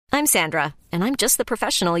I'm Sandra, and I'm just the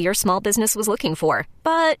professional your small business was looking for.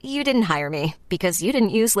 But you didn't hire me because you didn't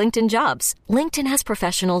use LinkedIn Jobs. LinkedIn has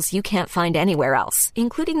professionals you can't find anywhere else,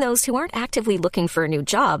 including those who aren't actively looking for a new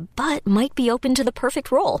job, but might be open to the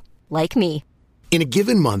perfect role, like me. In a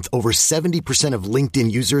given month, over 70% of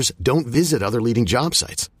LinkedIn users don't visit other leading job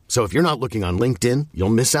sites. So if you're not looking on LinkedIn, you'll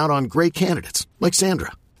miss out on great candidates like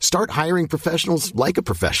Sandra. Start hiring professionals like a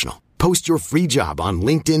professional. Post your free job on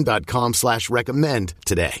linkedin.com/recommend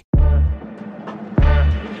today.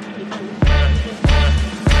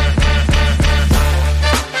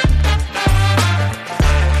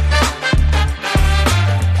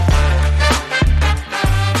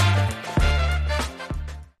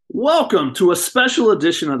 Welcome to a special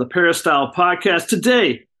edition of the Peristyle Podcast.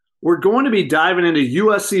 Today, we're going to be diving into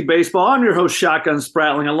USC baseball. I'm your host, Shotgun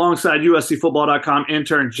Spratling, alongside USCFootball.com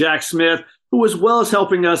intern Jack Smith, who, as well as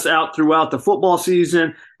helping us out throughout the football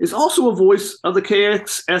season, is also a voice of the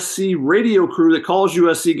KXSC radio crew that calls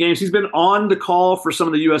USC games. He's been on the call for some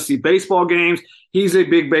of the USC baseball games. He's a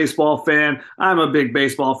big baseball fan. I'm a big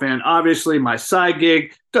baseball fan. Obviously, my side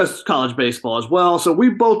gig does college baseball as well. So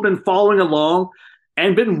we've both been following along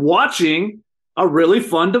and been watching a really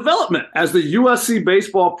fun development as the USC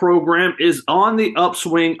baseball program is on the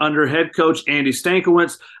upswing under head coach Andy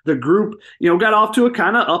Stankiewicz. The group, got off to a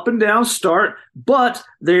kind of up and down start, but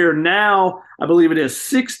they're now, I believe it is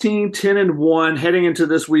 16-10-1 heading into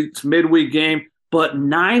this week's midweek game, but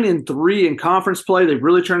 9-3 in conference play. They've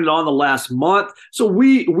really turned it on the last month. So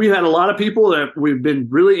we had a lot of people that we've been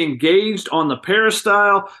really engaged on the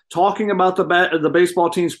Peristyle, talking about the baseball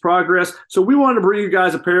team's progress. So we wanted to bring you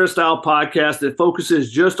guys a Peristyle podcast that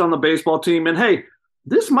focuses just on the baseball team. And hey,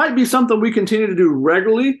 this might be something we continue to do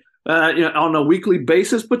regularly, on a weekly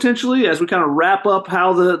basis potentially, as we kind of wrap up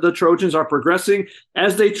how the Trojans are progressing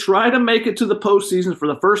as they try to make it to the postseason for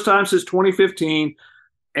the first time since 2015.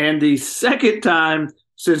 And the second time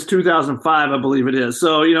since 2005, I believe it is.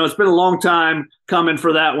 So, it's been a long time coming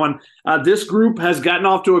for that one. This group has gotten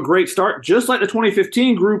off to a great start. Just like the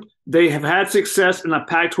 2015 group, they have had success in the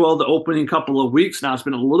Pac-12 the opening couple of weeks. Now, it's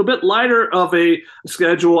been a little bit lighter of a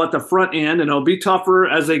schedule at the front end, and it'll be tougher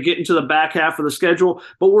as they get into the back half of the schedule.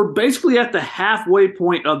 But we're basically at the halfway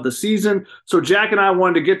point of the season. So Jack and I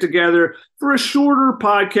wanted to get together for a shorter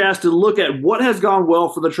podcast to look at what has gone well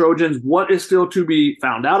for the Trojans, what is still to be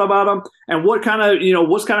found out about them, and what kind of,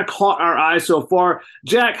 what's kind of caught our eye so far.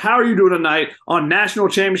 Jack, how are you doing tonight on National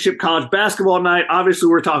Championship College Basketball Night? Obviously,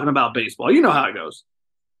 we're talking about baseball. You know how it goes.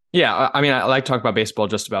 Yeah, I mean, I like to talk about baseball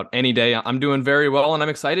just about any day. I'm doing very well, and I'm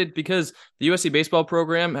excited because the USC baseball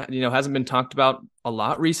program, hasn't been talked about a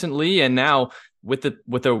lot recently, and now with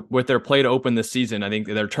their play to open this season, I think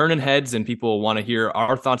they're turning heads, and people want to hear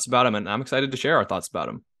our thoughts about them, and I'm excited to share our thoughts about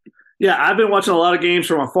them. Yeah, I've been watching a lot of games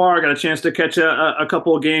from afar. I got a chance to catch a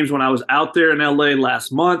couple of games when I was out there in LA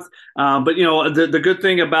last month. But, the good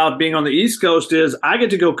thing about being on the East Coast is I get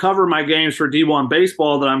to go cover my games for D1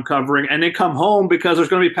 baseball that I'm covering and then come home because there's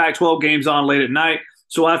going to be Pac-12 games on late at night.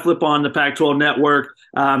 So I flip on the Pac-12 network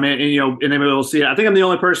and then we'll see it. I think I'm the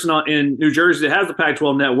only person in New Jersey that has the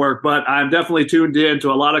Pac-12 network, but I'm definitely tuned in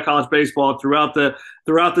to a lot of college baseball throughout the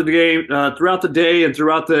game, throughout the day and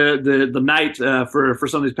throughout the night for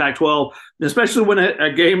some of these Pac-12, especially when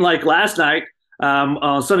a game like last night,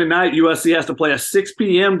 on Sunday night, USC has to play a 6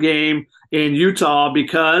 p.m. game in Utah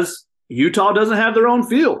because Utah doesn't have their own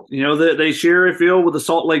field. They share a field with the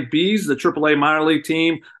Salt Lake Bees, the AAA minor league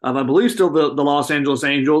team of, I believe, still the Los Angeles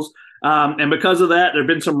Angels. And because of that, there had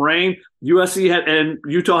been some rain. USC and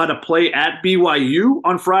Utah had to play at BYU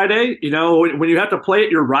on Friday. When you have to play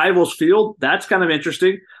at your rival's field, that's kind of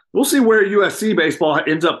interesting. We'll see where USC baseball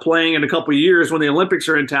ends up playing in a couple of years when the Olympics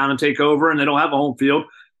are in town and take over and they don't have a home field.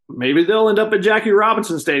 Maybe they'll end up at Jackie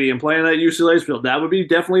Robinson Stadium playing at UCLA's field. That would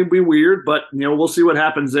definitely be weird, but we'll see what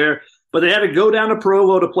happens there. But they had to go down to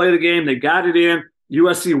Provo to play the game. They got it in.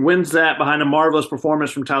 USC wins that behind a marvelous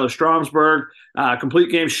performance from Tyler Stromsburg.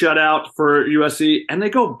 Complete game shutout for USC. And they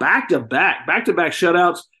go back-to-back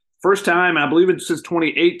shutouts. First time, I believe it's since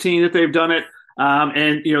 2018 that they've done it.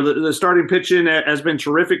 And the starting pitching has been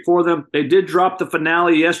terrific for them. They did drop the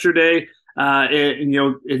finale yesterday. And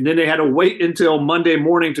then they had to wait until Monday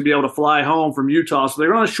morning to be able to fly home from Utah. So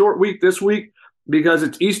they're on a short week this week. Because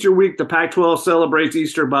it's Easter week, the Pac-12 celebrates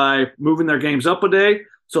Easter by moving their games up a day.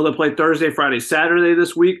 So they'll play Thursday, Friday, Saturday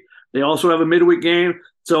this week. They also have a midweek game.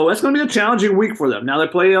 So that's going to be a challenging week for them. Now they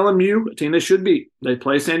play LMU, a team they should beat. They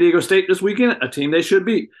play San Diego State this weekend, a team they should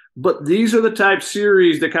beat. But these are the type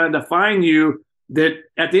series that kind of define you that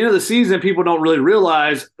at the end of the season, people don't really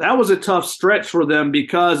realize that was a tough stretch for them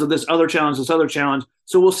because of this other challenge.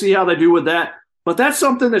 So we'll see how they do with that. But that's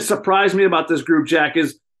something that surprised me about this group, Jack,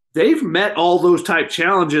 is they've met all those type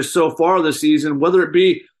challenges so far this season, whether it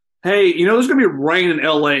be, hey, there's going to be rain in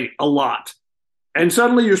LA a lot. And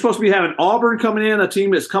suddenly you're supposed to be having Auburn coming in, a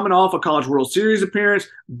team that's coming off a College World Series appearance,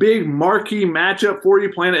 big marquee matchup for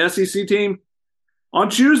you playing an SEC team. On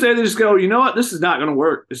Tuesday, they just go, you know what, this is not going to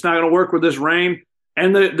work. It's not going to work with this rain.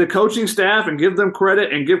 And the coaching staff, and give them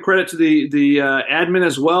credit and give credit to the admin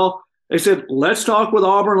as well, they said, let's talk with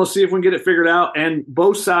Auburn. Let's see if we can get it figured out. And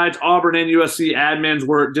both sides, Auburn and USC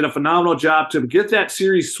admins, did a phenomenal job to get that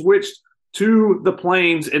series switched to the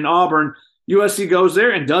Plains in Auburn. USC goes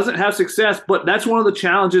there and doesn't have success, but that's one of the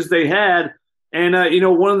challenges they had. And,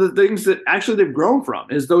 one of the things that actually they've grown from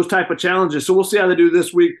is those type of challenges. So we'll see how they do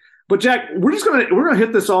this week. But, Jack, we're going to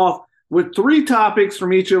hit this off with 3 topics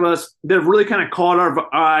from each of us that have really kind of caught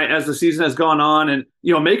our eye as the season has gone on and,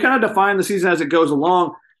 may kind of define the season as it goes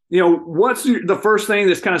along. What's the first thing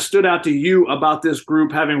that's kind of stood out to you about this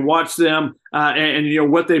group, having watched them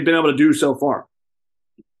and what they've been able to do so far?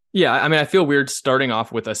 Yeah, I mean, I feel weird starting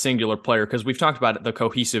off with a singular player because we've talked about the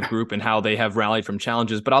cohesive group and how they have rallied from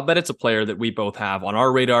challenges, but I'll bet it's a player that we both have on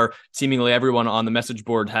our radar. Seemingly everyone on the message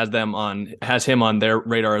board has him on their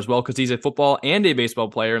radar as well because he's a football and a baseball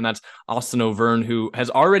player, and that's Austin O'Verne, who has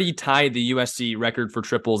already tied the USC record for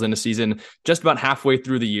triples in a season just about halfway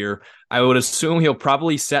through the year. I would assume he'll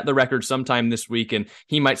probably set the record sometime this week, and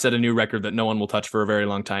he might set a new record that no one will touch for a very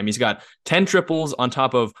long time. He's got 10 triples on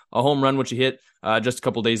top of a home run, which he hit just a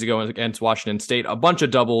couple days ago against Washington State, a bunch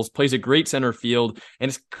of doubles, plays a great center field. And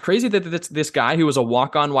it's crazy that this guy who was a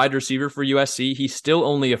walk-on wide receiver for USC, he's still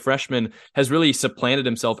only a freshman, has really supplanted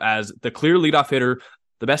himself as the clear leadoff hitter,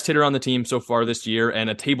 the best hitter on the team so far this year, and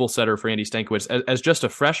a table setter for Andy Stankiewicz as just a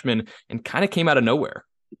freshman, and kind of came out of nowhere.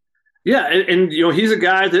 Yeah, and he's a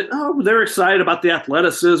guy that they're excited about the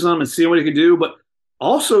athleticism and seeing what he can do, but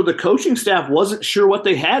also the coaching staff wasn't sure what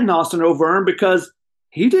they had in Austin O'Verne because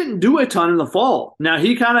he didn't do a ton in the fall. Now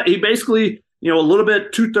he basically a little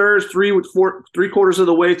bit 2/3, 3/4 of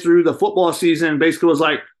the way through the football season basically was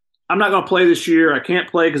like, I'm not going to play this year. I can't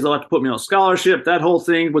play because they'll have to put me on scholarship. That whole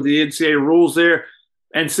thing with the NCAA rules there,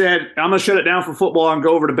 and said I'm going to shut it down for football and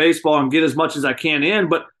go over to baseball and get as much as I can in,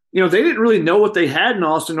 but. They didn't really know what they had in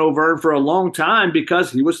Austin O'Verne for a long time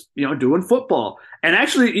because he was, doing football. And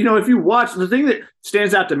actually, if you watch, the thing that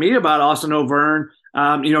stands out to me about Austin O'Verne,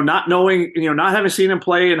 not knowing, not having seen him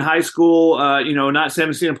play in high school, not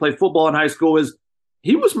having seen him play football in high school is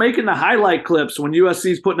he was making the highlight clips when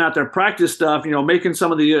USC's putting out their practice stuff, making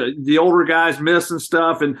some of the older guys miss and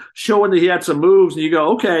stuff and showing that he had some moves. And you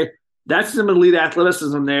go, okay, that's some elite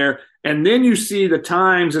athleticism there. And then you see the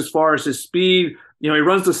times as far as his speed. He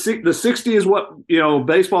runs the 60 is what,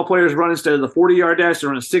 baseball players run instead of the 40-yard dash. They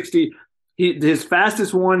run a 60. His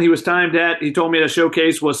fastest one he was timed at, he told me at a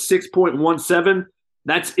showcase, was 6.17.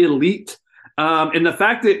 That's elite. And the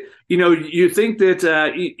fact that, you think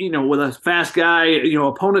that, with a fast guy,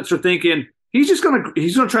 opponents are thinking he's going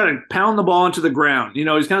to try to pound the ball into the ground.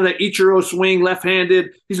 He's kind of that Ichiro swing,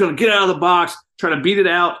 left-handed. He's going to get out of the box, try to beat it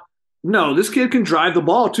out. No, this kid can drive the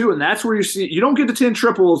ball too. And that's where you don't get to 10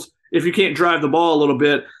 triples if you can't drive the ball a little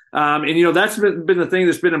bit. And that's been the thing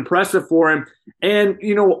that's been impressive for him. And,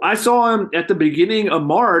 I saw him at the beginning of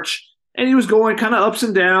March, and he was going kind of ups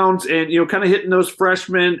and downs and, kind of hitting those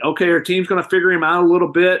freshmen. Okay, our team's going to figure him out a little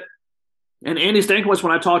bit. And Andy Stankiewicz,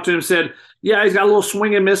 when I talked to him, said, yeah, he's got a little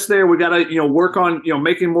swing and miss there. We got to, work on,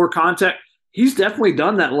 making more contact. He's definitely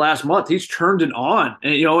done that last month. He's turned it on.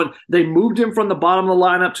 And, and they moved him from the bottom of the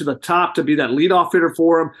lineup to the top to be that leadoff hitter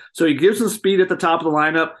for him. So he gives them speed at the top of the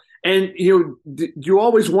lineup. And, you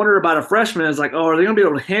always wonder about a freshman. It's like, are they going to be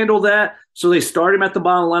able to handle that? So they start him at the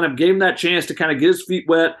bottom of the lineup, gave him that chance to kind of get his feet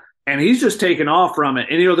wet, and he's just taken off from it.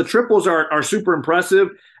 And, the triples are super impressive.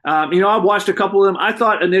 I've watched a couple of them. I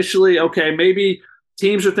thought initially, okay, maybe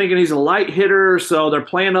teams are thinking he's a light hitter, so they're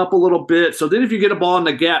playing up a little bit. So then if you get a ball in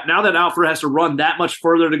the gap, now that outfielder has to run that much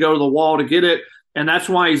further to go to the wall to get it, and that's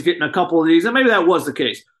why he's getting a couple of these. And maybe that was the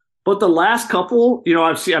case. But the last couple,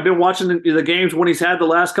 I've been watching the games when he's had the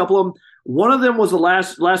last couple of them. One of them was the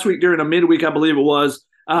last week during a midweek, I believe it was,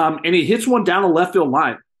 and he hits one down the left field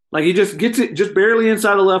line. Like he just gets it just barely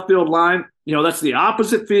inside the left field line. That's the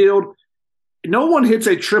opposite field. No one hits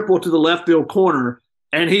a triple to the left field corner,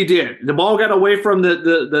 and he did. The ball got away from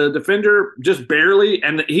the defender just barely,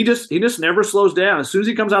 and he just never slows down. As soon as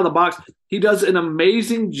he comes out of the box, he does an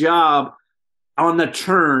amazing job on the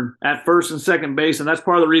turn at first and second base, and that's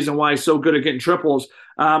part of the reason why he's so good at getting triples.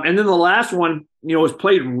 And then the last one, was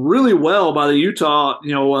played really well by the Utah,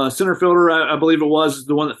 center fielder, I believe it was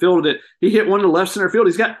the one that fielded it. He hit one to left center field.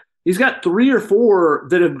 He's got 3 or 4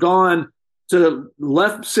 that have gone to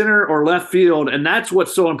left center or left field, and that's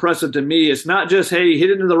what's so impressive to me. It's not just, hey, hit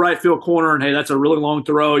it into the right field corner, and hey, that's a really long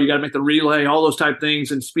throw. You got to make the relay, all those type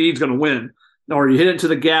things, and speed's going to win. Or you hit it to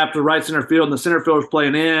the gap to right center field, and the center fielder's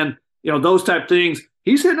playing in. Those type things.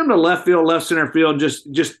 He's hitting them to left field, left center field,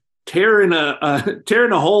 just tearing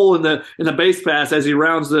a hole in the base pass as he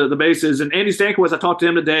rounds the bases. And Andy Stankiewicz, I talked to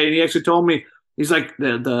him today, and he actually told me, he's like,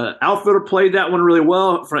 the outfielder played that one really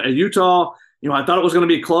well at Utah. I thought it was going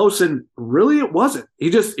to be close, and really it wasn't.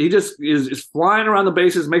 He just is flying around the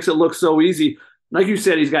bases, makes it look so easy. Like you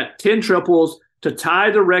said, he's got 10 triples to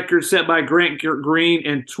tie the record set by Grant Green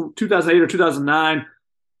in 2008 or 2009.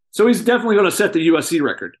 So he's definitely going to set the USC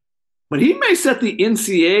record. But he may set the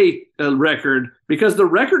NCAA record because the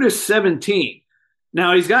record is 17.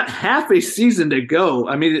 Now, he's got half a season to go.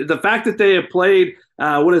 I mean, the fact that they have played,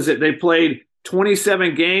 They played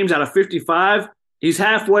 27 games out of 55. He's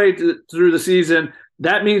halfway through the season.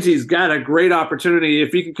 That means he's got a great opportunity.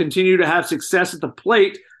 If he can continue to have success at the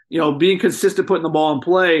plate, being consistent, putting the ball in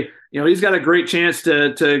play, he's got a great chance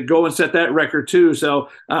to go and set that record too. So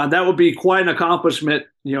that would be quite an accomplishment.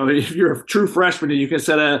 If you're a true freshman, you can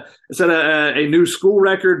set a new school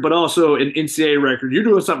record, but also an NCAA record. You're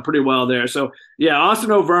doing something pretty well there. So yeah,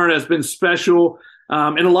 Austin O'Verne has been special.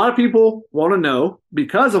 And a lot of people want to know,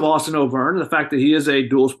 because of Austin O'Verne, the fact that he is a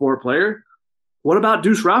dual sport player, what about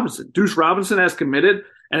Deuce Robinson? Deuce Robinson has committed.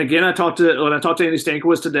 And again, when I talked to Andy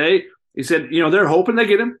Stankiewicz today, he said, they're hoping they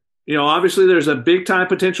get him. Obviously there's a big time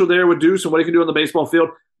potential there with Deuce and what he can do on the baseball field,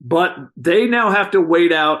 but they now have to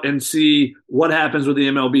wait out and see what happens with the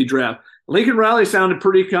MLB draft. Lincoln Riley sounded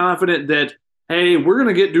pretty confident that, hey, we're going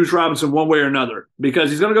to get Deuce Robinson one way or another, because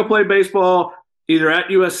he's going to go play baseball either at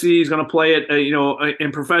USC, he's going to play it,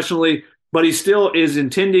 and professionally, but he still is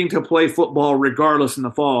intending to play football regardless in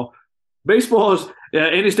the fall. Baseball is,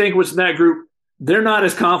 Andy Stankiewicz in that group, they're not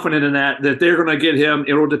as confident in that they're going to get him.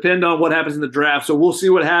 It will depend on what happens in the draft. So we'll see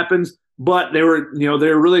what happens. But they were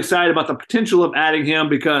really excited about the potential of adding him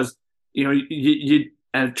because, you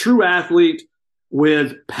a true athlete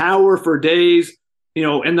with power for days,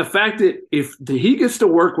 and the fact that if he gets to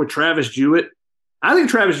work with Travis Jewett, I think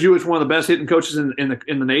Travis Jewett's one of the best hitting coaches in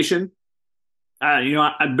the nation.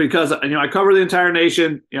 Because I cover the entire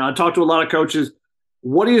nation. I talk to a lot of coaches.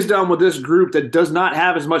 What he has done with this group that does not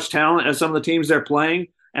have as much talent as some of the teams they're playing,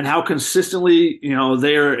 and how consistently,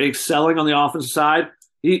 they are excelling on the offensive side.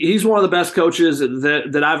 He's one of the best coaches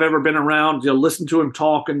that I've ever been around. Listen to him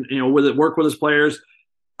talk and, work with his players.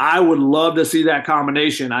 I would love to see that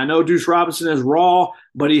combination. I know Deuce Robinson is raw,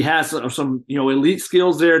 but he has some elite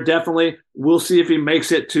skills there. Definitely. We'll see if he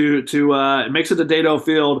makes it to Dado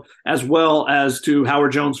Field as well as to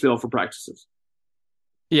Howard Jones Field for practices.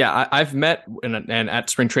 Yeah, I've met and at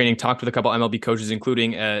spring training talked with a couple MLB coaches,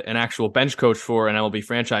 including an actual bench coach for an MLB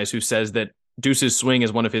franchise, who says that Deuce's swing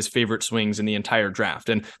is one of his favorite swings in the entire draft.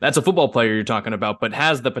 And that's a football player you're talking about, but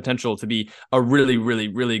has the potential to be a really, really,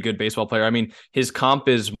 really good baseball player. I mean, his comp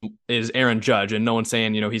is Aaron Judge, and no one's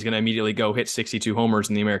saying, he's going to immediately go hit 62 homers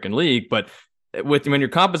in the American League, but when your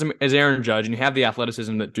comp is Aaron Judge and you have the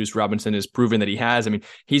athleticism that Deuce Robinson has proven that he has, I mean,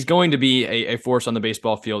 he's going to be a force on the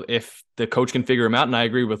baseball field if the coach can figure him out. And I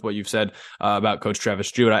agree with what you've said about Coach Travis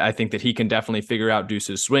Jewett. I think that he can definitely figure out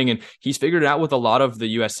Deuce's swing, and he's figured it out with a lot of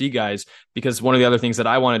the USC guys, because one of the other things that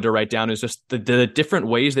I wanted to write down is just the different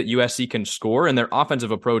ways that USC can score, and their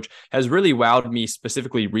offensive approach has really wowed me,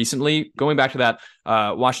 specifically recently. Going back to that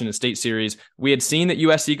Washington State series, we had seen that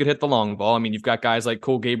USC could hit the long ball. I mean, you've got guys like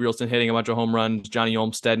Cole Gabrielson hitting a bunch of home runs, Johnny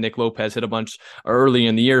Olmstead, Nick Lopez hit a bunch early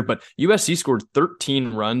in the year, but USC scored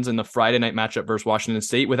 13 runs in the Friday night matchup versus Washington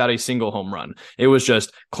State without a single home run. It was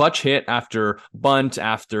just clutch hit after bunt,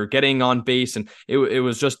 after getting on base, and it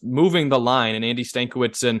was just moving the line. And Andy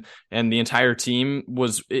Stankiewicz and the entire team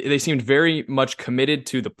they seemed very much committed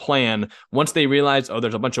to the plan. Once they realized,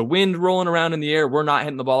 there's a bunch of wind rolling around in the air, we're not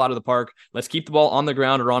hitting the ball out of the park. Let's keep the ball on the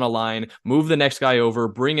ground or on a line, move the next guy over,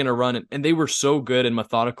 bring in a run. And they were so good and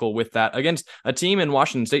methodical with that against a team in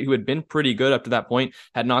Washington State who had been pretty good up to that point,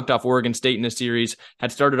 had knocked off Oregon State in a series,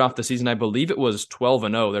 had started off the season, I believe it was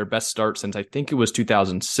 12-0, their best start since I think it was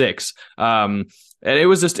 2006. And it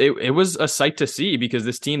was just, it was a sight to see, because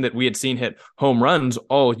this team that we had seen hit home runs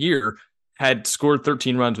all year had scored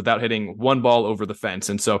 13 runs without hitting one ball over the fence.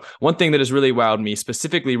 And so one thing that has really wowed me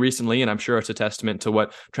specifically recently, and I'm sure it's a testament to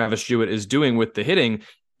what Travis Jewett is doing with the hitting,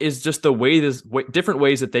 is just the different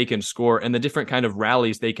ways that they can score and the different kind of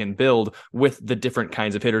rallies they can build with the different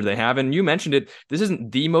kinds of hitters they have. And you mentioned it, this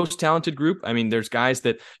isn't the most talented group. I mean, there's guys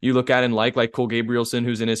that you look at and like Cole Gabrielson,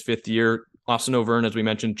 who's in his fifth year, Austin O'Verne, as we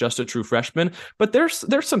mentioned, just a true freshman. But there's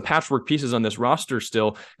some patchwork pieces on this roster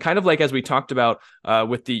still, kind of like as we talked about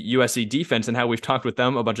with the USC defense and how we've talked with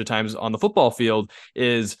them a bunch of times on the football field,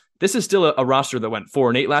 is this is still a roster that went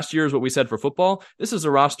 4-8 last year is what we said for football. This is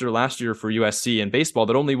a roster last year for USC and baseball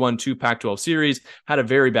that only won 2 Pac-12 series, had a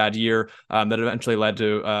very bad year that eventually led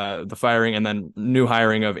to the firing and then new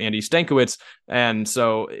hiring of Andy Stankiewicz. And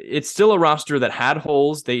so it's still a roster that had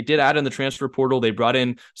holes. They did add in the transfer portal. They brought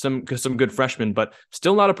in some good freshmen, but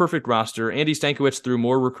still not a perfect roster. Andy Stankiewicz, through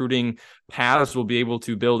more recruiting paths, will be able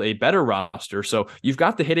to build a better roster. So you've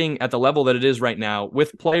got the hitting at the level that it is right now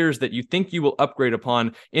with players that you think you will upgrade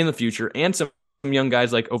upon in the future, and some young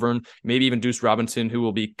guys like O'Verne, maybe even Deuce Robinson, who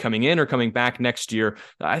will be coming in or coming back next year.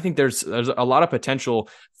 I think there's a lot of potential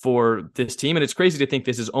for this team, and it's crazy to think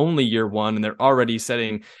this is only year one and they're already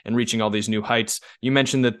setting and reaching all these new heights. You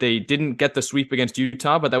mentioned that they didn't get the sweep against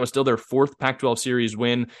Utah, but that was still their 4th Pac-12 series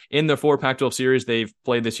win. In the 4 Pac-12 series they've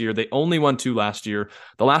played this year, they only won 2 last year.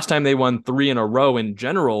 The last time they won 3 in a row in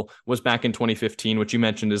general was back in 2015, which you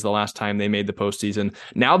mentioned is the last time they made the postseason.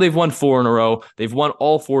 Now they've won 4 in a row. They've won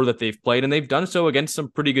all 4 that they've played, and they've done so against some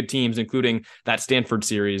pretty good teams, including that Stanford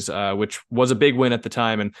series, which was a big win at the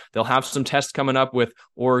time. And they'll have some tests coming up with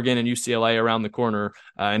Oregon and UCLA around the corner,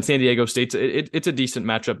 and San Diego State. It's a decent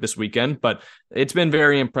matchup this weekend, but it's been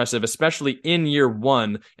very impressive, especially in year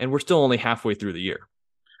one, and we're still only halfway through the year.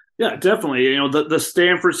 Yeah, definitely. You know, the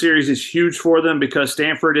Stanford series is huge for them because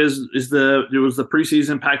Stanford was the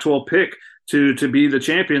preseason Pac-12 pick to be the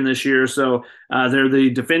champion this year. So they're the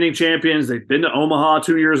defending champions. They've been to Omaha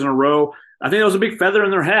 2 years in a row. I think it was a big feather in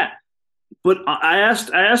their hat. But I asked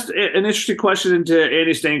an interesting question to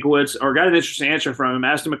Andy Stankiewicz, or got an interesting answer from him.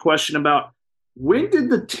 Asked him a question about when did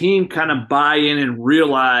the team kind of buy in and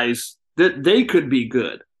realize that they could be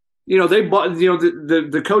good? You know, they bought. You know,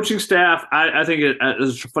 the coaching staff. I think it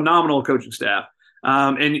is a phenomenal coaching staff.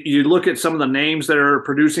 And you look at some of the names that are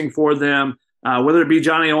producing for them, whether it be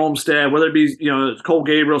Johnny Olmstead, whether it be Cole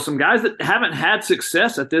Gabriel, some guys that haven't had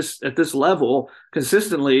success at this level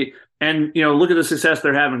consistently. And, look at the success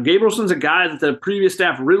they're having. Gabrielson's a guy that the previous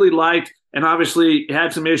staff really liked, and obviously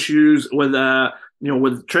had some issues with,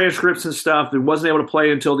 with transcripts and stuff. He wasn't able to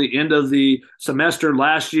play until the end of the semester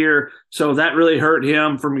last year. So that really hurt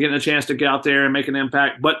him from getting a chance to get out there and make an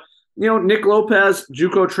impact. But, Nick Lopez,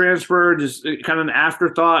 JUCO transfer, just kind of an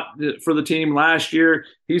afterthought for the team last year.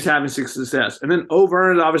 He's having success. And then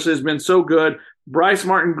O'Verne obviously has been so good. Bryce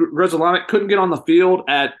Martin Grzelanic couldn't get on the field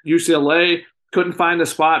at UCLA. Couldn't find a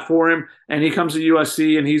spot for him, and he comes to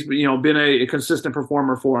USC, and he's been a consistent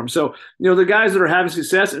performer for him. So the guys that are having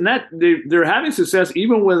success, and that they're having success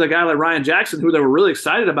even with a guy like Ryan Jackson, who they were really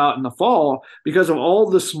excited about in the fall because of all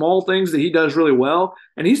the small things that he does really well,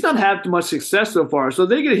 and he's not had much success so far. So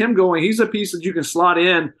they get him going. He's a piece that you can slot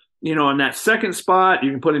in. In that second spot,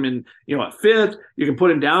 you can put him in, at 5th. You can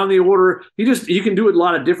put him down in the order. He can do a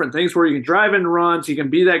lot of different things where you can drive in runs. He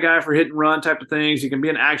can be that guy for hit and run type of things. He can be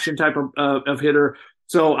an action type of hitter.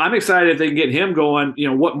 So I'm excited if they can get him going,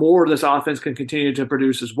 what more this offense can continue to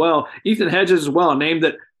produce as well. Ethan Hedges as well, a name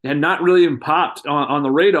that had not really even popped on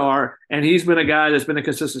the radar, and he's been a guy that's been a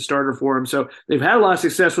consistent starter for him. So they've had a lot of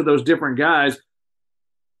success with those different guys.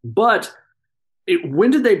 But when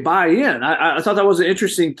did they buy in? I thought that was an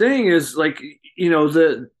interesting thing is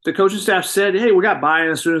the coaching staff said, hey, we got buy-in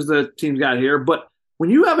as soon as the team got here. But when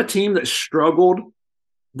you have a team that struggled,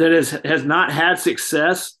 that has not had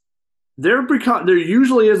success, there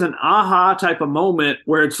usually is an aha type of moment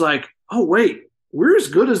where it's like, oh, wait, we're as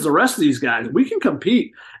good as the rest of these guys. We can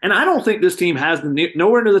compete. And I don't think this team has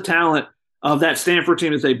nowhere near the talent of that Stanford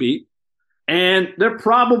team that they beat. And they're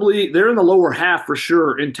in the lower half for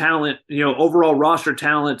sure in talent, overall roster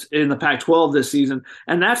talent in the Pac-12 this season.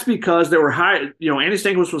 And that's because they were hired, Andy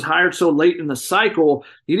Stankiewicz was hired so late in the cycle,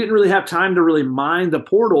 he didn't really have time to really mine the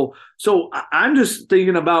portal. So I'm just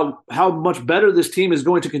thinking about how much better this team is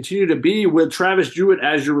going to continue to be with Travis Jewett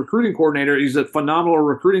as your recruiting coordinator. He's a phenomenal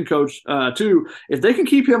recruiting coach too. If they can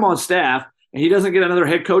keep him on staff, and he doesn't get another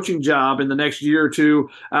head coaching job in the next year or two,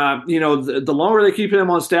 the longer they keep him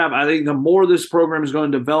on staff, I think the more this program is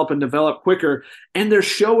going to develop quicker. And they're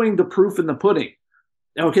showing the proof in the pudding.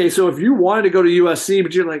 Okay, so if you wanted to go to USC,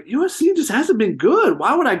 but you're like, USC just hasn't been good,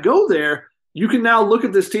 why would I go there? You can now look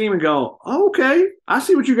at this team and go, oh, okay, I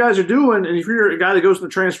see what you guys are doing. And if you're a guy that goes to the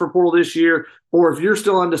transfer portal this year, or if you're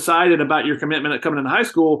still undecided about your commitment at coming into high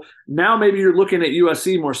school, now maybe you're looking at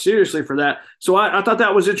USC more seriously for that. So I thought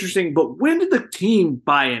that was interesting. But when did the team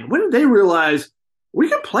buy in? When did they realize we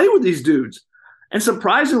can play with these dudes? And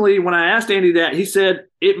surprisingly, when I asked Andy that, he said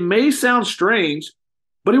it may sound strange,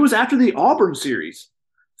 but it was after the Auburn series.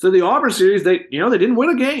 So the Auburn series, they didn't win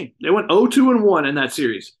a game. They went 0-2-1 in that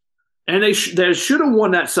series. And they should have won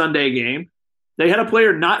that Sunday game. They had a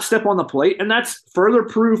player not step on the plate, and that's further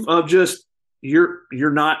proof of just you're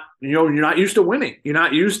not used to winning. You're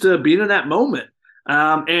not used to being in that moment.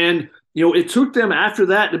 And it took them after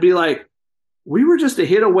that to be like, we were just a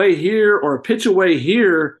hit away here or a pitch away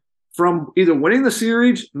here from either winning the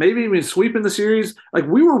series, maybe even sweeping the series. Like,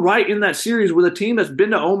 we were right in that series with a team that's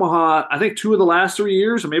been to Omaha, I think 2 of the last 3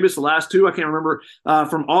 years, or maybe it's the last 2, I can't remember,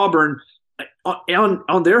 from Auburn,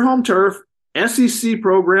 on their home turf, SEC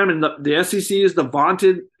program, and the SEC is the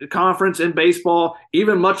vaunted conference in baseball,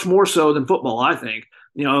 even much more so than football, I think.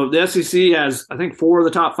 The SEC has, I think, 4 of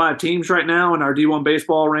the top 5 teams right now in our D1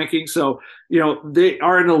 baseball rankings. So, they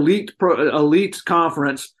are an elite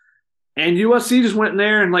conference. And USC just went in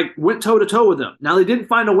there and went toe to toe with them. Now, they didn't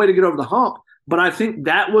find a way to get over the hump, but I think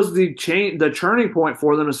that was the turning point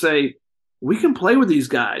for them to say, we can play with these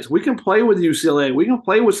guys. We can play with UCLA. We can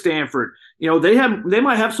play with Stanford. They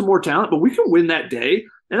might have some more talent, but we can win that day.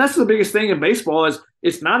 And that's the biggest thing in baseball is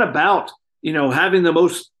it's not about, having the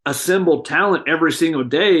most assembled talent every single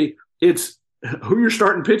day. It's who your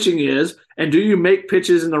starting pitching is, and do you make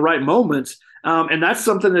pitches in the right moments? And that's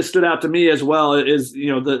something that stood out to me as well. Is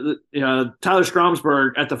Tyler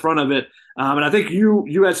Stromsburg at the front of it, and I think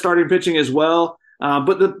you had starting pitching as well.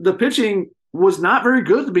 But the pitching was not very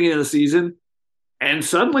good at the beginning of the season, and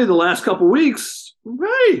suddenly the last couple of weeks,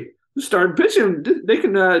 hey, started pitching. They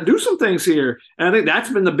can do some things here, and I think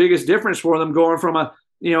that's been the biggest difference for them, going from a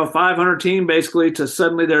 500 team basically to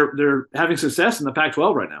suddenly they're having success in the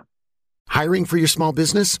Pac-12 right now. Hiring for your small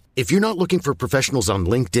business? If you're not looking for professionals on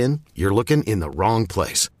LinkedIn, you're looking in the wrong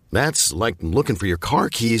place. That's like looking for your car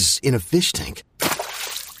keys in a fish tank.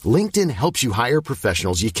 LinkedIn helps you hire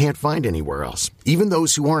professionals you can't find anywhere else, even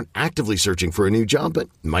those who aren't actively searching for a new job but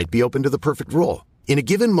might be open to the perfect role. In a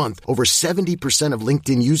given month, over 70% of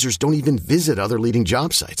LinkedIn users don't even visit other leading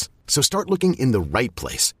job sites. So start looking in the right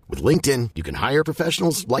place. With LinkedIn, you can hire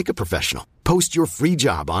professionals like a professional. Post your free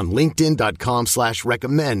job on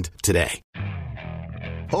linkedin.com/recommend today.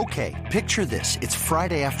 Okay, picture this. It's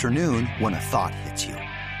Friday afternoon when a thought hits you.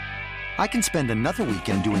 I can spend another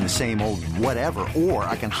weekend doing the same old whatever, or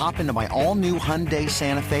I can hop into my all-new Hyundai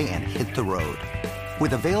Santa Fe and hit the road.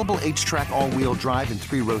 With available H-Track all-wheel drive and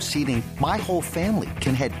 3-row seating, my whole family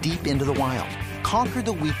can head deep into the wild. Conquer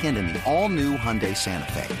the weekend in the all-new Hyundai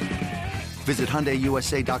Santa Fe. Visit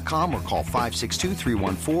HyundaiUSA.com or call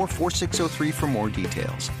 562-314-4603 for more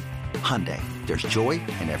details. Hyundai, there's joy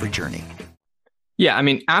in every journey. Yeah, I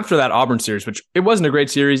mean, after that Auburn series, which it wasn't a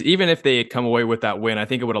great series, even if they had come away with that win, I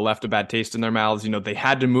think it would have left a bad taste in their mouths. They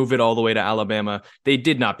had to move it all the way to Alabama. They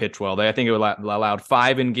did not pitch well. I think it allowed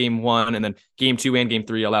 5 in game 1, and then game 2 and game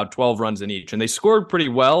 3 allowed 12 runs in each. And they scored pretty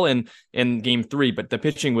well in game 3, but the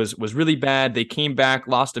pitching was really bad. They came back,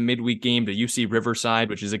 lost a midweek game to UC Riverside,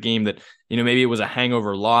 which is a game that, maybe it was a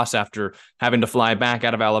hangover loss after having to fly back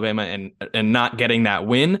out of Alabama and not getting that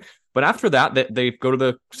win. But after that, they go to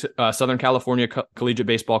the Southern California Collegiate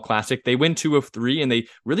Baseball Classic. They win 2 of 3, and they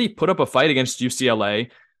really put up a fight against UCLA,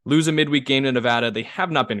 lose a midweek game to Nevada. They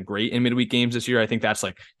have not been great in midweek games this year. I think that's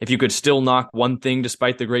if you could still knock one thing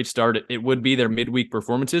despite the great start, it would be their midweek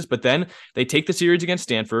performances. But then they take the series against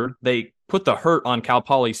Stanford. They put the hurt on Cal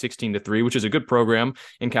Poly 16-3, which is a good program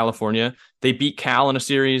in California. They beat Cal in a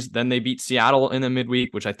series. Then they beat Seattle in the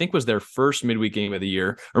midweek, which I think was their first midweek game of the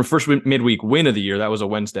year, or first midweek win of the year. That was a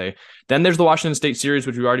Wednesday. Then there's the Washington State series,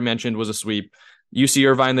 which we already mentioned was a sweep. UC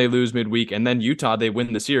Irvine, they lose midweek, and then Utah, they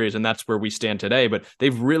win the series, and that's where we stand today. But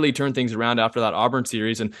they've really turned things around after that Auburn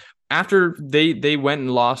series. And after they went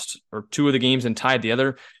and lost 2 of the games and tied the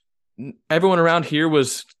other, everyone around here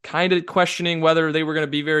was kind of questioning whether they were going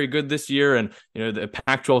to be very good this year. And, the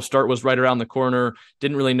Pac-12 start was right around the corner,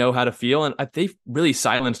 didn't really know how to feel. And they really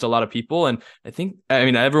silenced a lot of people. And I think,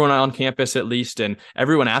 everyone on campus at least, and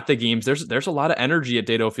everyone at the games, there's a lot of energy at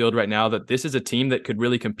Dato Field right now that this is a team that could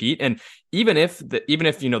really compete. And even if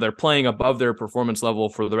they're playing above their performance level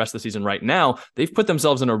for the rest of the season right now, they've put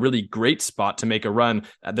themselves in a really great spot to make a run.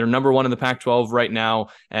 They're number 1 in the Pac-12 right now,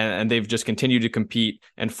 and they've just continued to compete.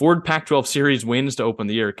 And 4 Pac-12 series wins to open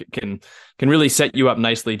the year can really set you up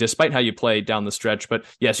nicely, despite how you play down the stretch. But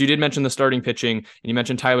yes, you did mention the starting pitching, and you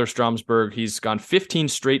mentioned Tyler Stromsburg. He's gone 15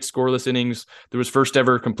 straight scoreless innings through his first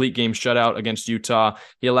ever complete game shutout against Utah.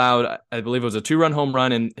 He allowed, I believe it was a 2-run home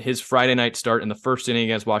run in his Friday night start in the first inning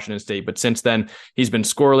against Washington State, but since then he's been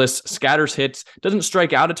scoreless, scatters hits, doesn't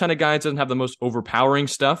strike out a ton of guys, doesn't have the most overpowering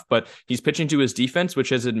stuff, but he's pitching to his defense, which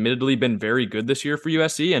has admittedly been very good this year for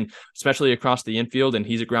USC, and especially across the infield, and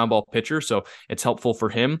he's a ground ball pitcher, so it's helpful for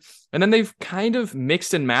him. And then they've kind of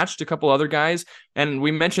mixed and matched a couple other guys, and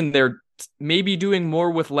we mentioned they're maybe doing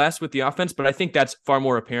more with less with the offense, but I think that's far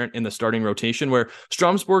more apparent in the starting rotation, where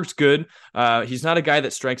Stromsborg's good. He's not a guy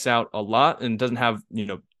that strikes out a lot and doesn't have,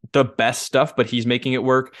 the best stuff, but he's making it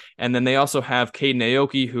work. And then they also have Caden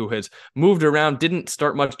Aoki, who has moved around, didn't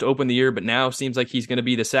start much to open the year, but now seems like he's going to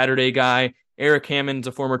be the Saturday guy. Eric Hammond's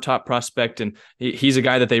a former top prospect, and he's a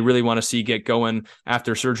guy that they really want to see get going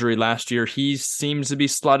after surgery last year. He seems to be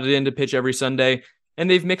slotted in to pitch every Sunday. And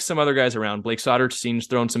they've mixed some other guys around. Blake Soder seems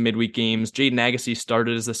thrown some midweek games. Jaden Agassi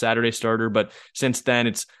started as the Saturday starter, but since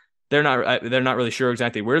then they're not really sure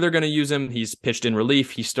exactly where they're going to use him. He's pitched in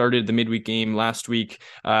relief. He started the midweek game last week,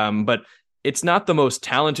 but it's not the most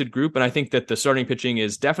talented group. And I think that the starting pitching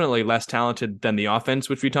is definitely less talented than the offense,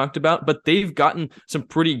 which we talked about, but they've gotten some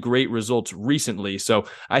pretty great results recently. So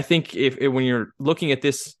I think if when you're looking at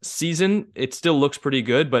this season, it still looks pretty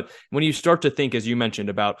good. But when you start to think, as you mentioned,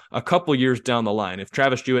 about a couple years down the line, if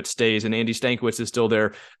Travis Jewett stays and Andy Stankiewicz is still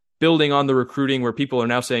there, building on the recruiting where people are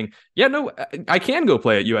now saying, yeah, no, I can go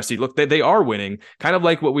play at USC. Look, they are winning, kind of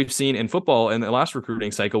like what we've seen in football in the last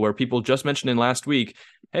recruiting cycle, where people just mentioned in last week,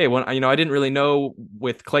 hey, when I didn't really know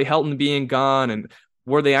with Clay Helton being gone and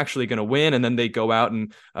were they actually going to win? And then they go out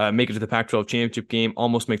and make it to the Pac-12 championship game,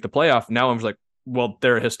 almost make the playoff. Now I'm like, well,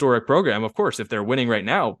 they're a historic program. Of course, if they're winning right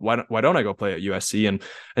now, why don't I go play at USC? And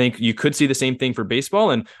I think you could see the same thing for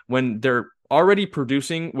baseball. And when they're already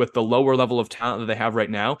producing with the lower level of talent that they have right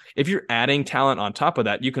now, if you're adding talent on top of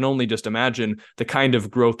that, you can only just imagine the kind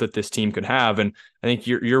of growth that this team could have. And I think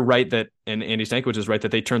you're right that, and Andy Stankiewicz is right,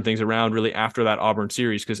 that they turned things around really after that Auburn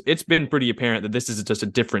series, because it's been pretty apparent that this is just a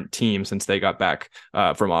different team since they got back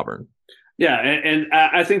from Auburn. Yeah, and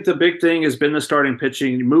I think the big thing has been the starting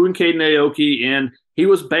pitching, moving Caden Aoki in. He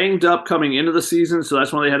was banged up coming into the season, so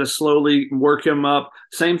that's why they had to slowly work him up.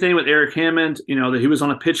 Same thing with Eric Hammond, that he was on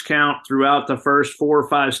a pitch count throughout the first 4 or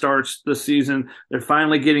 5 starts this season. They're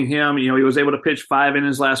finally getting him. He was able to pitch 5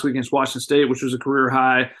 innings last week against Washington State, which was a career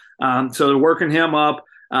high. So they're working him up.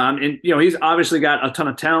 And he's obviously got a ton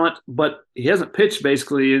of talent, but he hasn't pitched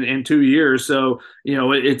basically in 2 years. So,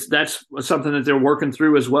 that's something that they're working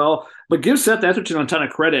through as well. But give Seth Etheridge a ton of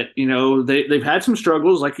credit. They've had some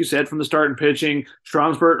struggles, like you said, from the start in pitching.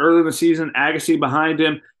 Stromsburg early in the season, Agassi behind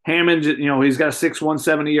him. Hammond, he's got a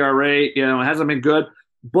 6.17 ERA. It hasn't been good.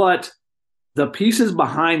 But the pieces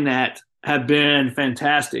behind that have been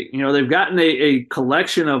fantastic. They've gotten a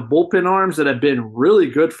collection of bullpen arms that have been really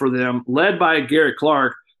good for them, led by Garrett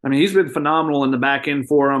Clark. I mean, he's been phenomenal in the back end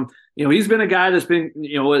for him. He's been a guy that's been,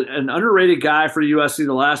 an underrated guy for USC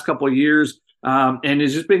the last couple of years, and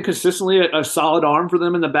has just been consistently a solid arm for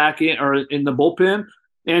them in the back end or in the bullpen.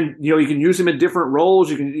 And, you can use him in different roles.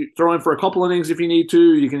 You can throw him for a couple innings if you need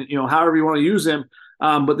to. You can, however you want to use him.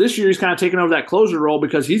 But this year he's kind of taken over that closer role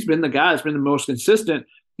because he's been the guy that's been the most consistent.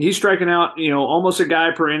 He's striking out, almost a guy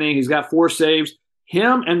per inning. He's got 4 saves.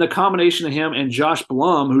 Him and the combination of him and Josh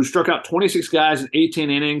Blum, who struck out 26 guys in 18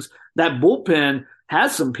 innings, that bullpen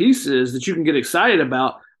has some pieces that you can get excited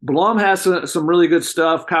about. Blum has some really good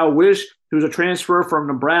stuff. Kyle Wish, who's a transfer from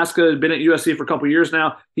Nebraska, has been at USC for a couple of years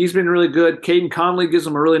now. He's been really good. Caden Conley gives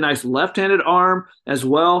him a really nice left-handed arm as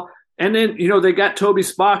well. And then, they got Toby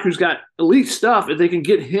Spock, who's got elite stuff. If they can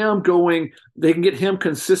get him going, they can get him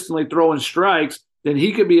consistently throwing strikes, then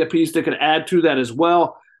he could be a piece that could add to that as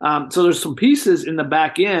well. So there's some pieces in the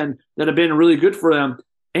back end that have been really good for them.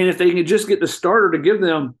 And if they can just get the starter to give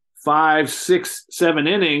them 5, 6, 7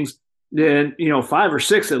 innings, then, 5 or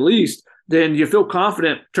 6 at least, then you feel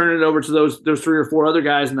confident turning it over to those 3 or 4 other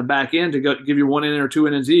guys in the back end to give you 1 inning or 2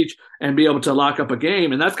 innings each and be able to lock up a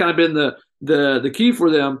game. And that's kind of been the key for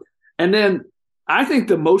them. And then I think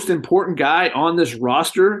the most important guy on this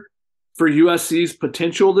roster for USC's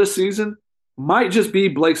potential this season might just be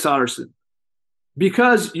Blake Soderson.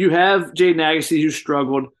 Because you have Jaden Agassi, who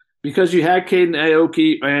struggled, because you had Caden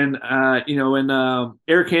Aoki and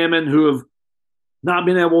Eric Hammond, who have not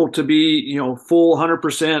been able to be full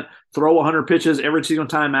 100%, throw 100 pitches every single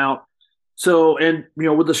time out. So, and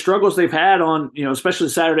with the struggles they've had on especially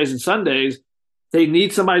Saturdays and Sundays, they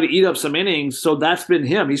need somebody to eat up some innings. So that's been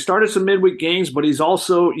him. He started some midweek games, but he's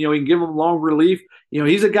also he can give them long relief.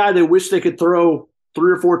 He's a guy they wish they could throw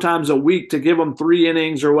 3 or 4 times a week to give them 3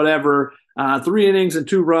 innings or whatever. 3 innings and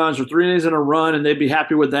 2 runs or 3 innings and a run, and they'd be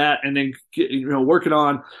happy with that. And then, working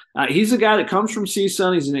on, he's a guy that comes from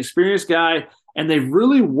CSUN. He's an experienced guy. And they've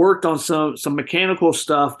really worked on some mechanical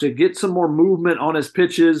stuff to get some more movement on his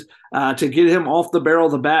pitches, to get him off the barrel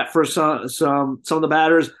of the bat for some of the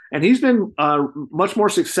batters. And he's been much more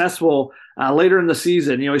successful later in the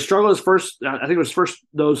season. He struggled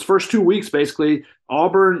those first 2 weeks, basically,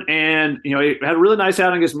 Auburn, and he had a really nice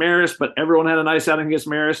outing against Marist, but everyone had a nice outing against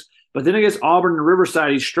Marist. But then against Auburn and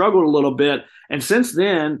Riverside, he struggled a little bit. And since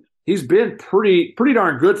then, he's been pretty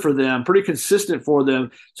darn good for them, pretty consistent for them.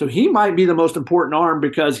 So he might be the most important arm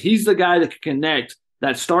because he's the guy that can connect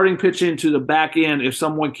that starting pitch into the back end if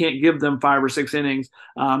someone can't give them 5 or 6 innings,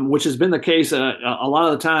 which has been the case a lot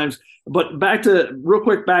of the times. But real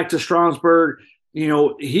quick back to Stromsburg,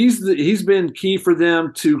 he's been key for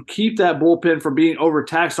them to keep that bullpen from being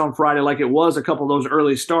overtaxed on Friday like it was a couple of those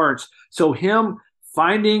early starts. So him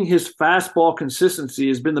finding his fastball consistency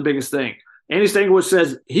has been the biggest thing. Andy Stankiewicz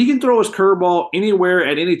says he can throw his curveball anywhere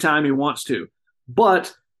at any time he wants to.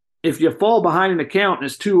 But if you fall behind an account and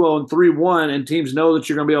it's 2-0 and 3-1 and teams know that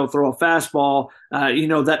you're going to be able to throw a fastball,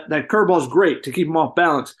 that curveball is great to keep them off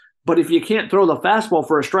balance. But if you can't throw the fastball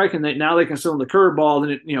for a strike and now they can send the curveball,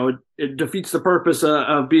 then it defeats the purpose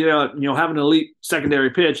of being having an elite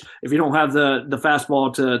secondary pitch if you don't have the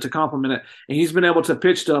fastball to complement it. And he's been able to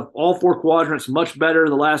pitch to all 4 quadrants much better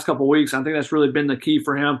the last couple of weeks. I think that's really been the key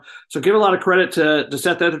for him. So give a lot of credit to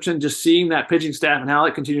Seth Etherton, just seeing that pitching staff and how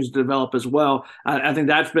it continues to develop as well. I think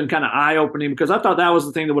that's been kind of eye-opening because I thought that was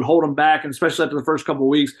the thing that would hold him back, and especially after the first couple of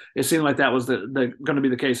weeks, it seemed like that was going to be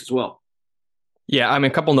the case as well. Yeah, a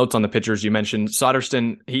couple notes on the pitchers you mentioned.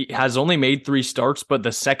 Soderstrom, he has only made 3 starts, but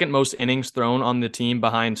the second most innings thrown on the team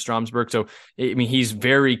behind Stromsburg. So, he's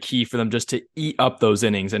very key for them just to eat up those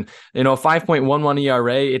innings. And, a 5.11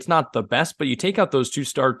 ERA, it's not the best, but you take out those 2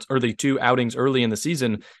 starts or the 2 outings early in the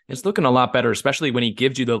season, it's looking a lot better, especially when he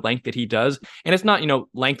gives you the length that he does. And it's not,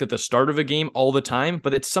 length at the start of a game all the time,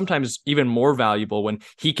 but it's sometimes even more valuable when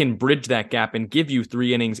he can bridge that gap and give you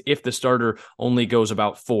 3 innings if the starter only goes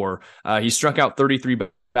about 4. He struck out 33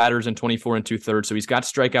 batters in 24 and 2/3. So he's got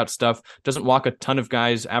strikeout stuff, doesn't walk a ton of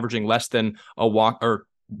guys, averaging less than a walk or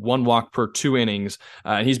 1 walk per 2 innings.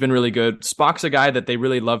 And he's been really good. Spock's a guy that they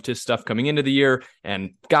really loved his stuff coming into the year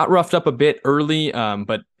and got roughed up a bit early,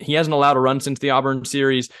 but he hasn't allowed a run since the Auburn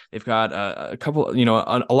series. They've got a couple,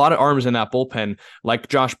 a lot of arms in that bullpen, like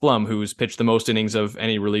Josh Blum, who's pitched the most innings of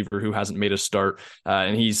any reliever who hasn't made a start.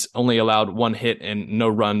 And he's only allowed 1 hit and no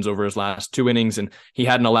runs over his last 2 innings. And he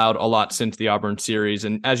hadn't allowed a lot since the Auburn series.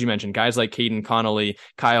 And as you mentioned, guys like Caden Connolly,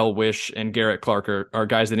 Kyle Wish, and Garrett Clark are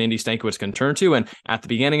guys that Andy Stankiewicz can turn to. And at the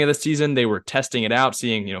beginning of the season, they were testing it out,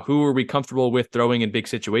 seeing, who are we comfortable with throwing in big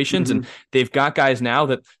situations. Mm-hmm. And they've got guys now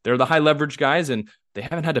that they're the high leverage guys, and they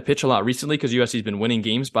haven't had to pitch a lot recently because USC's been winning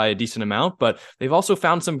games by a decent amount, but they've also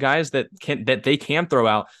found some guys that they can throw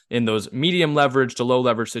out in those medium leverage to low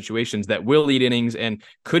leverage situations that will lead innings and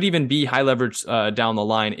could even be high leverage down the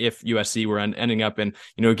line if USC were ending up in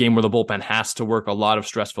a game where the bullpen has to work a lot of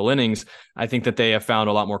stressful innings. I think that they have found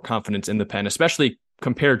a lot more confidence in the pen, especially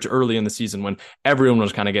compared to early in the season when everyone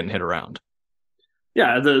was kind of getting hit around.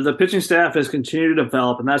 Yeah, the pitching staff has continued to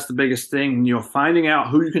develop, and that's the biggest thing. finding out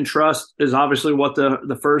who you can trust is obviously what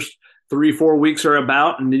the first 3-4 weeks are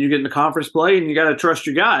about, and then you get into conference play, and you got to trust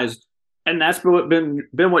your guys. And that's been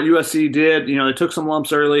what USC did. They took some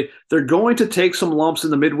lumps early. They're going to take some lumps in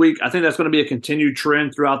the midweek. I think that's going to be a continued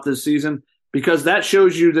trend throughout this season because that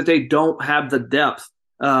shows you that they don't have the depth.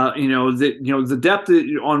 The depth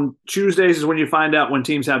on Tuesdays is when you find out when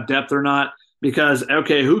teams have depth or not. Because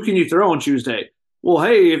who can you throw on Tuesday? Well,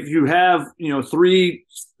 hey, if you have, 3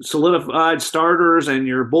 solidified starters and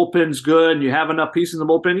your bullpen's good and you have enough pieces in the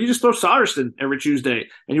bullpen, you just throw Soderstrom every Tuesday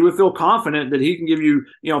and you would feel confident that he can give you,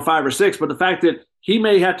 5 or 6. But the fact that he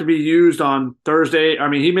may have to be used on Thursday,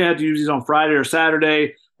 he may have to use these on Friday or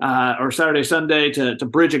Saturday Sunday to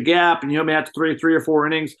bridge a gap, and you may have to throw 3 or 4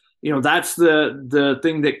 innings. That's the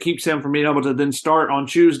thing that keeps him from being able to then start on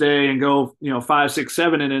Tuesday and go, 5, 6,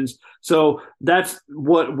 7 innings. So that's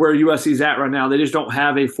where USC's at right now. They just don't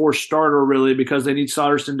have a forced starter really because they need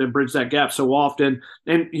Soderstrom to bridge that gap so often.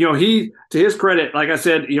 And, he, to his credit, like I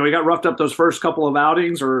said, he got roughed up those first couple of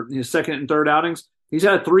outings or his second and third outings. He's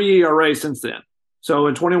had a 3 ERA since then. So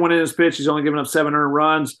in 21 innings pitched, he's only given up 7 earned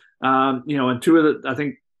runs. And 2 of the, I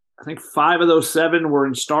think 5 of those 7 were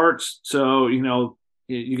in starts. So,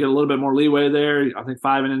 you get a little bit more leeway there. I think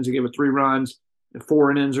 5 innings, he gave it 3 runs.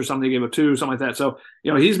 4 innings or something, he gave it 2, something like that. So,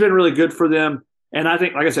 he's been really good for them. And I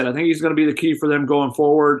think, like I said, I think he's going to be the key for them going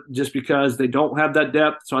forward just because they don't have that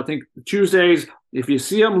depth. So I think Tuesdays, if you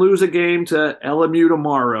see them lose a game to LMU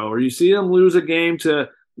tomorrow or you see them lose a game to,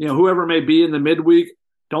 whoever it may be in the midweek,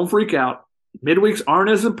 don't freak out. Midweeks aren't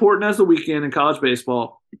as important as the weekend in college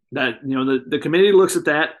baseball. That, the committee looks at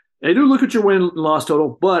that. They do look at your win-loss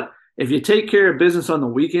total, but if you take care of business on the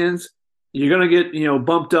weekends, you're going to get,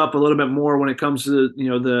 bumped up a little bit more when it comes to,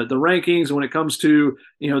 the rankings, when it comes to,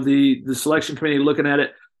 the selection committee looking at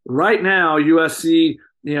it. Right now, USC,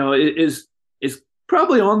 is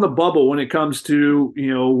probably on the bubble when it comes to,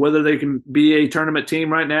 whether they can be a tournament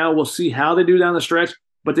team right now. We'll see how they do down the stretch,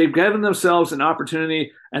 but they've given themselves an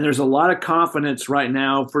opportunity, and there's a lot of confidence right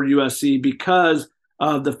now for USC because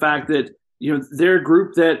of the fact that, they're a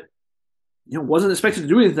group that, wasn't expected to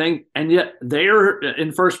do anything, and yet they're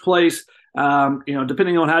in first place.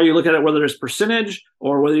 Depending on how you look at it, whether it's percentage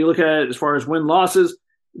or whether you look at it as far as win-losses,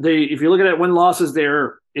 if you look at it win-losses,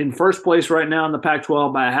 they're in first place right now in the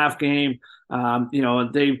Pac-12 by a half game.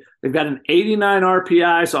 They've got an 89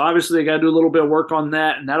 RPI, so obviously they got to do a little bit of work on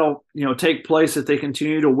that, and that'll take place if they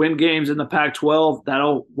continue to win games in the Pac-12.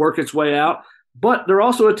 That'll work its way out. But they're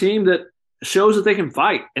also a team that shows that they can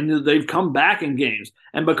fight, and they've come back in games,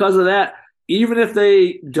 and because of that, even if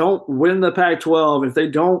they don't win the Pac-12, if they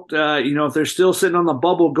don't, if they're still sitting on the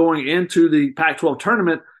bubble going into the Pac-12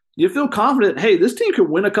 tournament, you feel confident, hey, this team could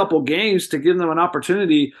win a couple games to give them an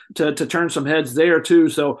opportunity to turn some heads there too.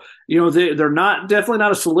 So, they're definitely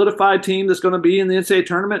not a solidified team that's going to be in the NCAA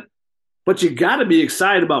tournament, but you got to be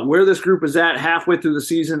excited about where this group is at halfway through the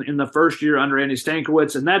season in the first year under Andy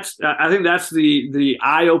Stankiewicz. And I think that's the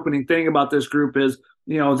eye-opening thing about this group is,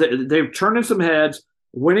 they've turned in some heads.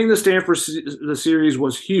 Winning the Stanford series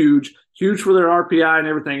was huge for their RPI and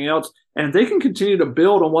everything else. And if they can continue to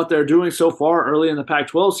build on what they're doing so far early in the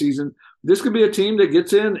Pac-12 season, this could be a team that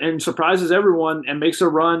gets in and surprises everyone and makes a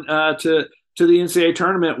run to the NCAA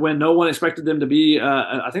tournament when no one expected them to be.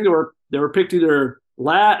 I think they were picked either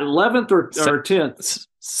 11th or 10th.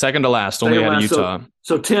 Second to last, only out of Utah.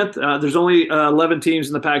 So 10th. There's only 11 teams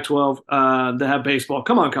in the Pac-12 that have baseball.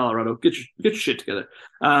 Come on, Colorado, get your shit together.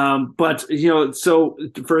 But so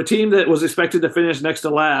for a team that was expected to finish next to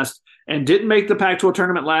last and didn't make the Pac-12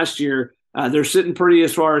 tournament last year, they're sitting pretty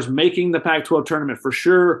as far as making the Pac-12 tournament for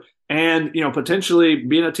sure, and potentially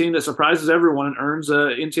being a team that surprises everyone and earns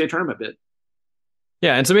a NCAA tournament bid.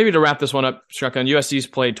 Yeah, and so maybe to wrap this one up, Shotgun, USC's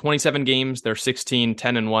played 27 games. They're 16,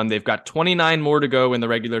 10-1. They've got 29 more to go in the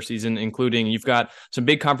regular season, including you've got some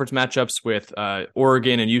big conference matchups with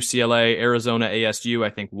Oregon and UCLA, Arizona, ASU, I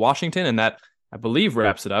think Washington, and that, I believe,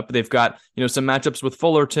 wraps it up. They've got some matchups with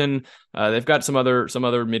Fullerton. They've got some other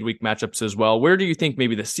midweek matchups as well. Where do you think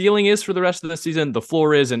maybe the ceiling is for the rest of the season, the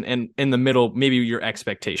floor is, and in the middle, maybe your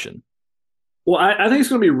expectation? Well, I think it's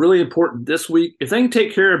going to be really important this week. If they can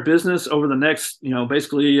take care of business over the next,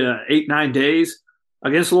 basically 8-9 days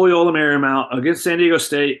against Loyola Marymount, against San Diego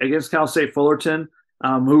State, against Cal State Fullerton,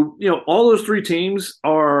 who, all those three teams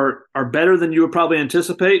are better than you would probably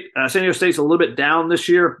anticipate. San Diego State's a little bit down this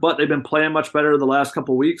year, but they've been playing much better the last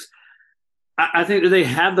couple of weeks. I think that they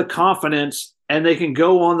have the confidence and they can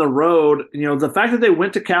go on the road. The fact that they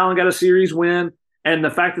went to Cal and got a series win, and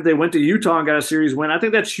the fact that they went to Utah and got a series win, I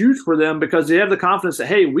think that's huge for them because they have the confidence that,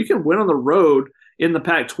 hey, we can win on the road in the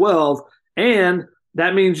Pac-12, and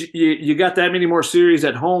that means you got that many more series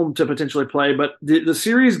at home to potentially play. But the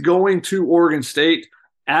series going to Oregon State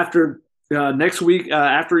after next week,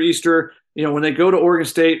 after Easter, when they go to Oregon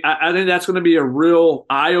State, I think that's going to be a real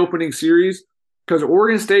eye-opening series because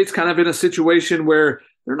Oregon State's kind of in a situation where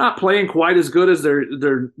they're not playing quite as good as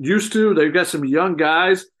they're used to. They've got some young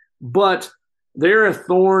guys, but they're a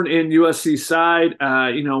thorn in USC's side,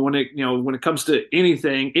 when it comes to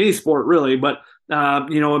anything, any sport really. But,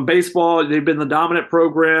 in baseball, they've been the dominant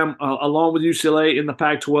program along with UCLA in the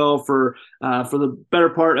Pac-12 for the better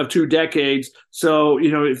part of 2 decades. So,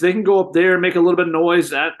 if they can go up there and make a little bit of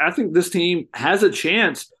noise, I think this team has a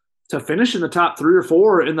chance to finish in the top 3 or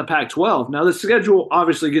 4 in the Pac-12. Now, the schedule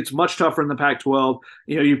obviously gets much tougher in the Pac-12.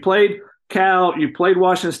 You played Cal, you played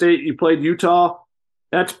Washington State, you played Utah.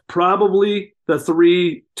 That's probably the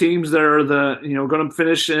 3 teams that are going to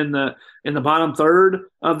finish in the bottom third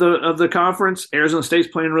of the conference. Arizona State's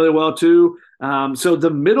playing really well too. So the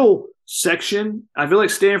middle section, I feel like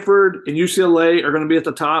Stanford and UCLA are going to be at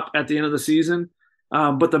the top at the end of the season.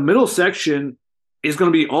 But the middle section is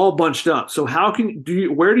going to be all bunched up. So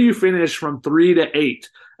where do you finish from 3 to 8?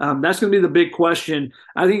 That's going to be the big question.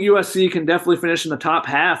 I think USC can definitely finish in the top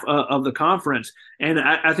half of the conference. And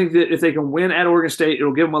I think that if they can win at Oregon State,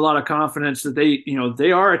 it'll give them a lot of confidence that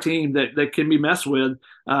they are a team that can be messed with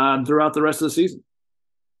throughout the rest of the season.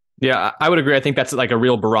 Yeah, I would agree. I think that's like a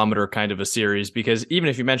real barometer kind of a series because even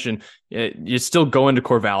if you mention you still go into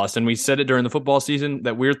Corvallis, and we said it during the football season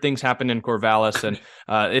that weird things happen in Corvallis, and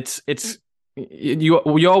it's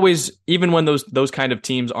You always, even when those kind of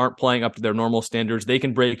teams aren't playing up to their normal standards, they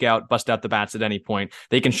can break out, bust out the bats at any point.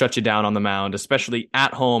 They can shut you down on the mound, especially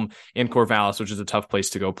at home in Corvallis, which is a tough place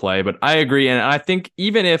to go play. But I agree. And I think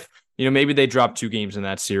even if, maybe they drop 2 games in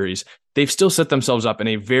that series, they've still set themselves up in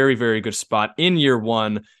a very, very good spot in year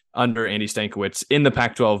 1 under Andy Stankiewicz in the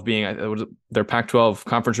Pac-12, being their Pac-12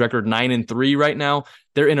 conference record 9-3 right now.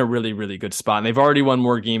 They're in a really, really good spot. And they've already won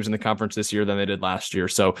more games in the conference this year than they did last year.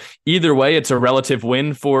 So either way, it's a relative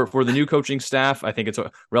win for the new coaching staff. I think it's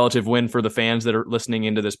a relative win for the fans that are listening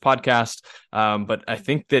into this podcast. But I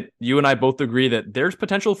think that you and I both agree that there's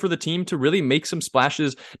potential for the team to really make some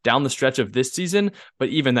splashes down the stretch of this season. But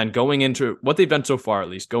even then, going into what they've done so far, at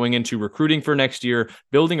least going into recruiting for next year,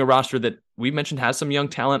 building a roster that we mentioned has some young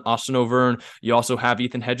talent, Austin O'Verne. You also have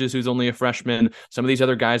Ethan Hedges, who's only a freshman. Some of these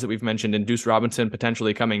other guys that we've mentioned, and Deuce Robinson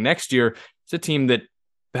potentially coming next year. It's a team that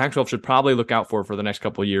Pac-12 should probably look out for the next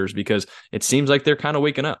couple of years, because it seems like they're kind of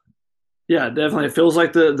waking up. Yeah, definitely. It feels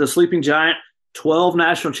like the sleeping giant. 12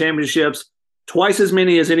 national championships, twice as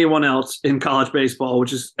many as anyone else in college baseball,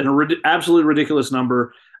 which is an absolutely ridiculous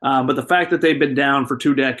number. But the fact that they've been down for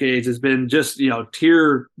 2 decades has been just,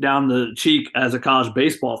 tear down the cheek as a college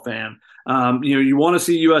baseball fan. You want to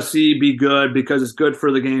see USC be good because it's good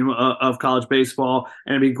for the game of college baseball,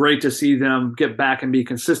 and it'd be great to see them get back and be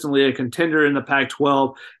consistently a contender in the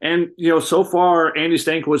Pac-12. And, so far, Andy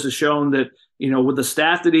Stankiewicz has shown that, with the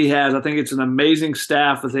staff that he has, I think it's an amazing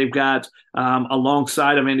staff that they've got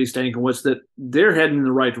alongside of Andy Stankiewicz, that they're heading in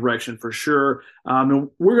the right direction for sure.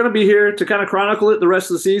 And we're going to be here to kind of chronicle it the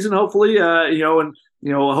rest of the season, hopefully,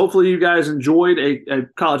 hopefully you guys enjoyed a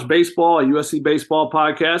college baseball, a USC baseball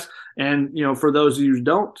podcast. And, for those of you who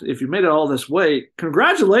don't, if you made it all this way,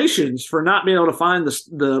 congratulations for not being able to find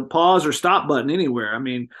the pause or stop button anywhere. I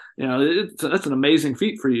mean, that's an amazing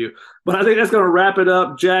feat for you. But I think that's going to wrap it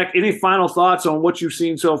up. Jack, any final thoughts on what you've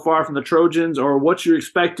seen so far from the Trojans, or what you're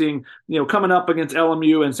expecting, coming up against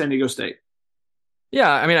LMU and San Diego State? Yeah,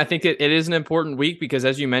 I mean, I think it is an important week because,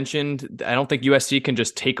 as you mentioned, I don't think USC can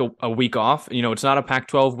just take a week off. It's not a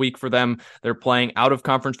Pac-12 week for them. They're playing out of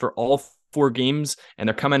conference for all 4 games, and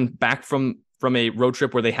they're coming back from a road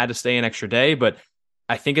trip where they had to stay an extra day. But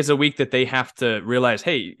I think it's a week that they have to realize,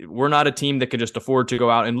 hey, we're not a team that can just afford to go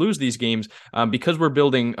out and lose these games because we're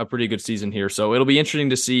building a pretty good season here. So it'll be interesting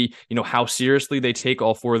to see, how seriously they take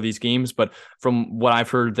all 4 of these games. But from what I've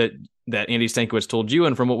heard that Andy Stankiewicz told you,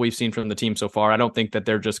 and from what we've seen from the team so far, I don't think that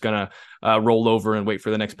they're just going to roll over and wait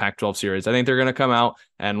for the next Pac-12 series. I think they're going to come out,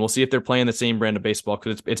 and we'll see if they're playing the same brand of baseball,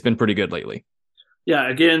 because it's been pretty good lately. Yeah,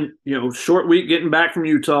 again, short week getting back from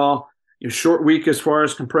Utah. Short week as far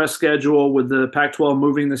as compressed schedule with the Pac-12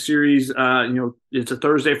 moving the series. It's a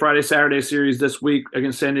Thursday, Friday, Saturday series this week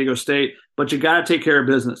against San Diego State, but you got to take care of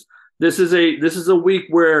business. This is a week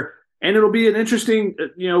where, and it'll be an interesting,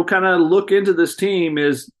 kind of look into this team,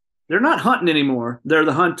 is they're not hunting anymore. They're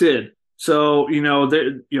the hunted. So,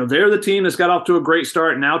 they're the team that's got off to a great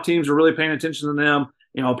start. Now teams are really paying attention to them.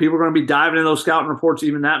 People are going to be diving in those scouting reports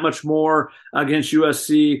even that much more against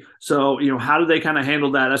USC. So, how do they kind of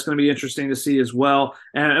handle that? That's going to be interesting to see as well.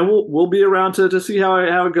 And we'll be around to see how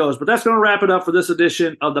it goes. But that's going to wrap it up for this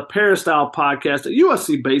edition of the Peristyle Podcast, a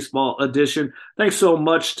USC Baseball edition. Thanks so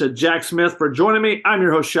much to Jack Smith for joining me. I'm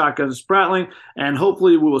your host, Shotgun Spratling, and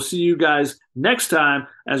hopefully we will see you guys next time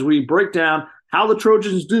as we break down how the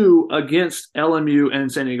Trojans do against LMU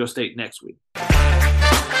and San Diego State next week.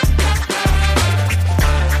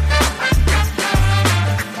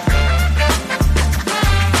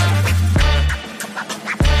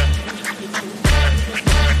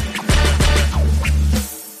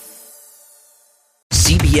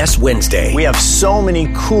 CBS Wednesday. We have so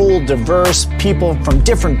many cool, diverse people from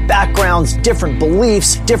different backgrounds, different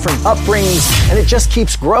beliefs, different upbringings, and it just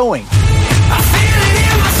keeps growing.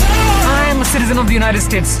 I'm a citizen of the United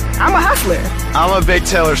States. I'm a hustler. I'm a big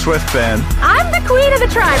Taylor Swift fan. I'm the queen of the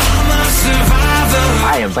tribe.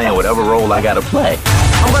 I am playing whatever role I gotta play.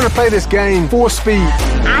 I'm gonna play this game full speed.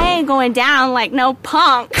 I ain't going down like no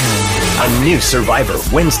punk. A new Survivor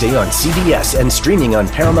Wednesday on CBS and streaming on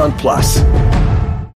Paramount+.